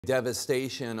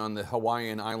Devastation on the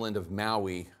Hawaiian island of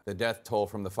Maui. The death toll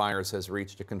from the fires has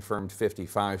reached a confirmed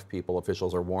 55 people.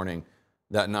 Officials are warning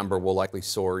that number will likely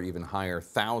soar even higher.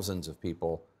 Thousands of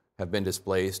people have been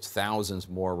displaced. Thousands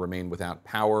more remain without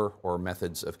power or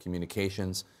methods of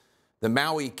communications. The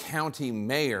Maui County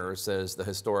mayor says the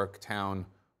historic town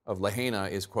of Lahaina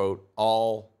is, quote,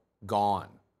 all gone.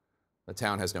 The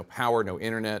town has no power, no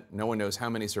internet. No one knows how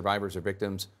many survivors or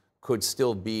victims could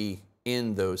still be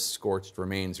in those scorched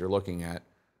remains you're looking at.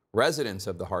 Residents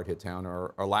of the hard-hit town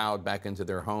are allowed back into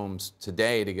their homes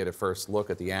today to get a first look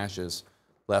at the ashes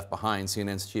left behind.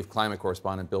 CNN's chief climate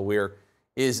correspondent Bill Weir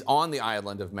is on the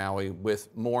island of Maui with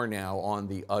more now on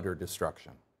the utter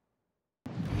destruction.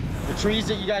 The trees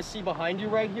that you guys see behind you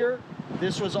right here,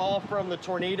 this was all from the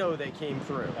tornado that came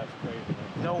through. That's crazy.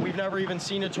 No, we've never even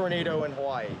seen a tornado in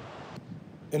Hawaii.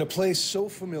 In a place so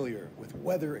familiar with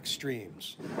weather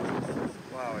extremes.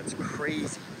 Wow, it's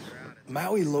crazy.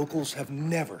 Maui locals have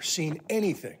never seen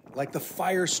anything like the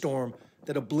firestorm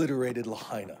that obliterated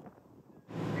Lahaina.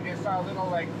 We just saw a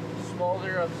little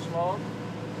smolder of smoke,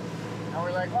 and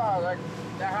we're like, wow,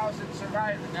 the house had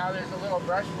survived, and now there's a little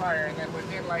brush fire, and then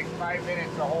within 5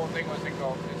 minutes the whole thing was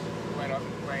engulfed. Just went up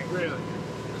in flames. Really?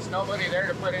 There's nobody there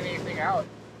to put anything out.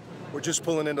 We're just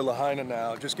pulling into Lahaina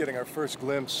now, just getting our first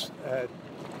glimpse at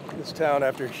this town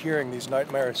after hearing these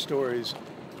nightmare stories.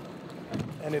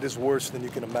 And it is worse than you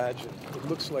can imagine. It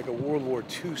looks like a World War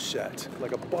II set,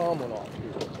 like a bomb went off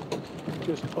here.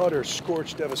 Just utter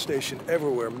scorched devastation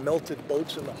everywhere, melted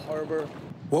boats in the harbor.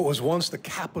 What was once the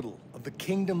capital of the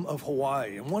Kingdom of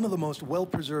Hawaii and one of the most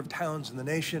well-preserved towns in the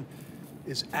nation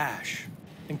is ash,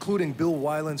 including Bill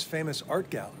Weiland's famous art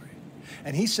gallery.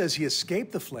 And he says he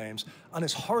escaped the flames on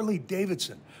his Harley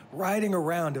Davidson, riding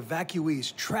around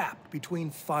evacuees trapped between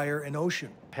fire and ocean.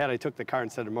 Had I took the car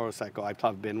instead of motorcycle, I'd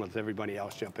probably been with everybody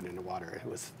else jumping in the water.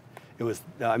 It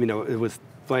was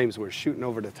flames were shooting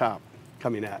over the top,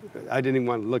 coming at. I didn't even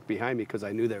want to look behind me because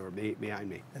I knew they were behind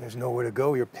me. And there's nowhere to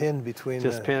go. You're pinned between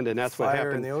Just pinned, and that's what fire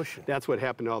happened. and the ocean. That's what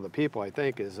happened to all the people. I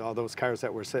think is all those cars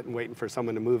that were sitting waiting for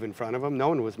someone to move in front of them. No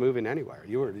one was moving anywhere.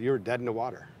 You were dead in the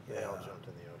water. Yeah.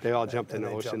 They all jumped in the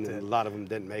ocean, jumped in. and a lot of them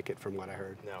didn't make it, from what I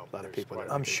heard. No, a lot of people.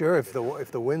 I'm sure if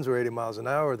the winds were 80 miles an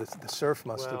hour, the surf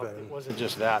must have been. It wasn't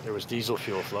just that. There was diesel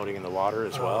fuel floating in the water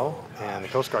as well, and the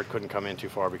Coast Guard couldn't come in too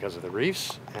far because of the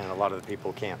reefs, and a lot of the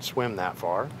people can't swim that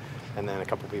far. And then a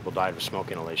couple people died of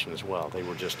smoke inhalation as well. They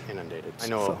were just inundated. I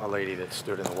know a lady that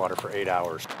stood in the water for 8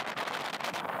 hours.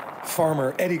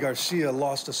 Farmer Eddie Garcia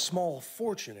lost a small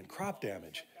fortune in crop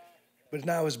damage, but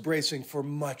now is bracing for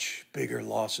much bigger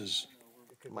losses.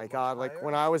 My God,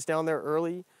 when I was down there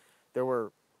early, there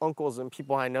were uncles and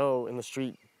people I know in the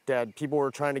street dead. People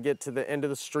were trying to get to the end of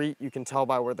the street. You can tell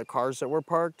by where the cars that were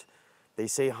parked. They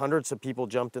say hundreds of people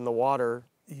jumped in the water.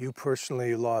 You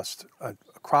personally lost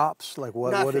crops? Like what?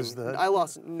 Nothing. What is the? I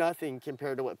lost nothing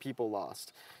compared to what people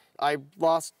lost. I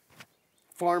lost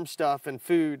farm stuff and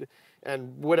food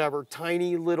and whatever,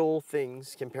 tiny little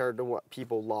things compared to what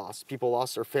people lost. People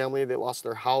lost their family, they lost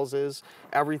their houses,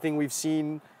 everything we've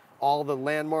seen, all the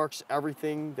landmarks,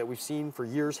 everything that we've seen for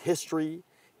years, history,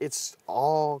 it's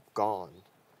all gone.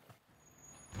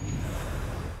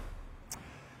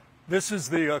 This is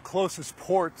the closest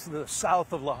port to the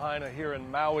south of Lahaina here in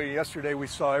Maui. Yesterday we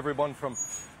saw everyone from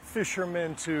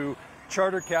fishermen to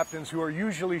charter captains who are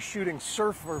usually shooting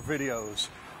surfer videos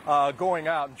going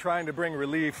out and trying to bring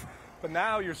relief. But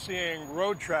now you're seeing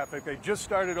road traffic. They just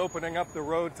started opening up the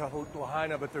road to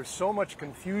Lahaina, but there's so much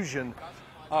confusion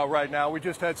right now. We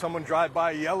just had someone drive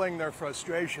by yelling their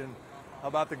frustration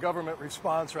about the government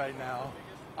response right now.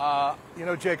 You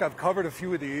know, Jake, I've covered a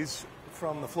few of these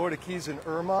from the Florida Keys and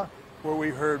Irma, where we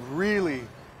heard really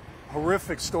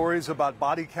horrific stories about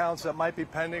body counts that might be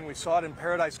pending. We saw it in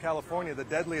Paradise, California, the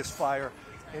deadliest fire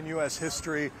in U.S.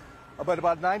 history. But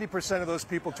about 90% of those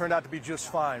people turned out to be just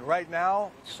fine. Right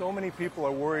now, so many people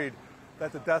are worried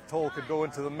that the death toll could go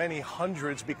into the many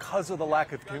hundreds because of the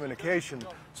lack of communication.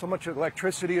 So much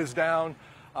electricity is down.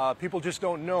 People just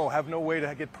don't know, have no way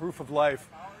to get proof of life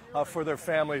for their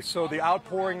families. So the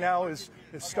outpouring now is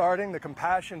starting. The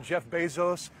compassion, Jeff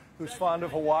Bezos, who's fond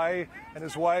of Hawaii, and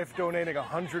his wife donating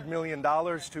 $100 million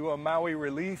to Maui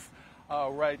relief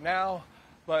right now.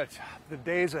 But the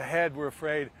days ahead, we're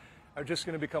afraid, are just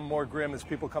going to become more grim as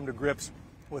people come to grips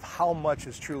with how much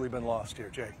has truly been lost here,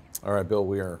 Jake. All right, Bill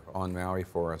Weir on Maui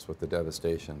for us with the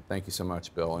devastation. Thank you so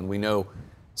much, Bill. And we know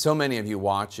so many of you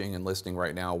watching and listening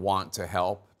right now want to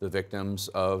help the victims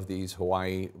of these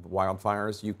Hawaii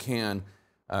wildfires. You can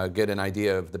get an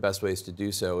idea of the best ways to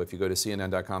do so if you go to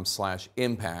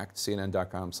cnn.com/impact,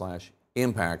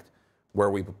 cnn.com/impact. where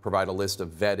we provide a list of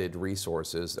vetted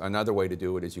resources. Another way to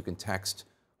do it is you can text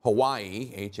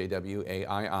Hawaii,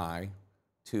 Hawaii,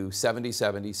 to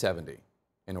 707070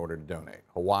 in order to donate.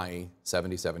 Hawaii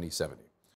 707070.